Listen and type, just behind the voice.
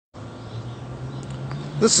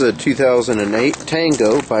This is a 2008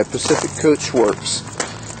 Tango by Pacific Coach Works.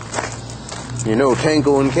 You know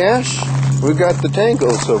Tango and cash? We've got the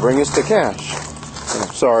Tango, so bring us the cash.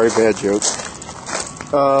 Oh, sorry, bad joke.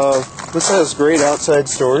 This has great outside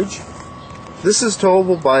storage. This is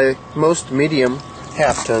towable by most medium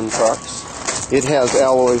half-ton trucks. It has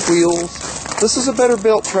alloy wheels. This is a better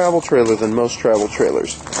built travel trailer than most travel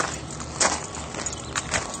trailers.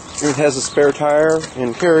 It has a spare tire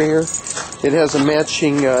and carrier. It has a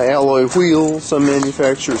matching alloy wheel. Some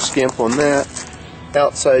manufacturers skimp on that.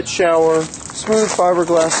 Outside shower, smooth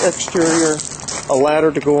fiberglass exterior, a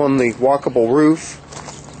ladder to go on the walkable roof.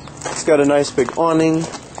 It's got a nice big awning,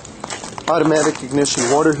 automatic ignition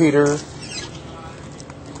water heater,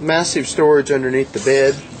 massive storage underneath the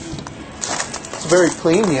bed. It's a very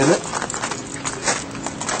clean unit.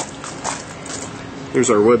 There's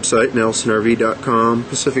our website, nelsonrv.com.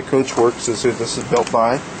 Pacific Coach Works is who this is built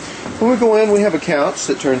by. When we go in, we have a couch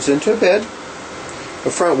that turns into a bed, a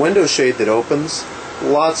front window shade that opens,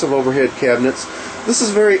 lots of overhead cabinets. This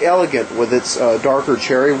is very elegant with its darker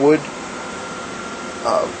cherry wood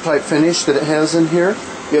type finish that it has in here.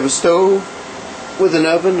 You have a stove with an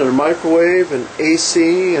oven and a microwave and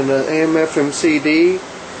AC and an AM/FM CD.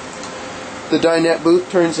 The dinette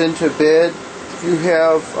booth turns into a bed. You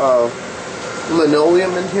have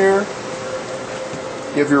linoleum in here.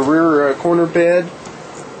 You have your rear corner bed.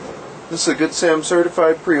 This is a Good Sam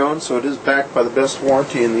certified pre-owned, so it is backed by the best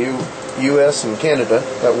warranty in the U.S. and Canada.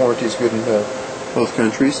 That warranty is good in both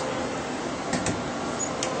countries.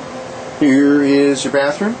 Here is your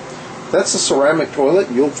bathroom. That's a ceramic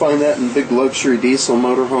toilet. You'll find that in big luxury diesel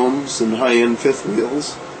motorhomes and high-end fifth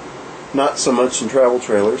wheels. Not so much in travel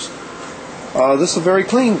trailers. This is very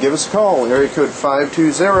clean. Give us a call. Area code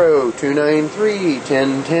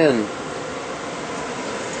 520-293-1010.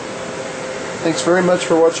 Thanks very much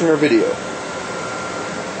for watching our video.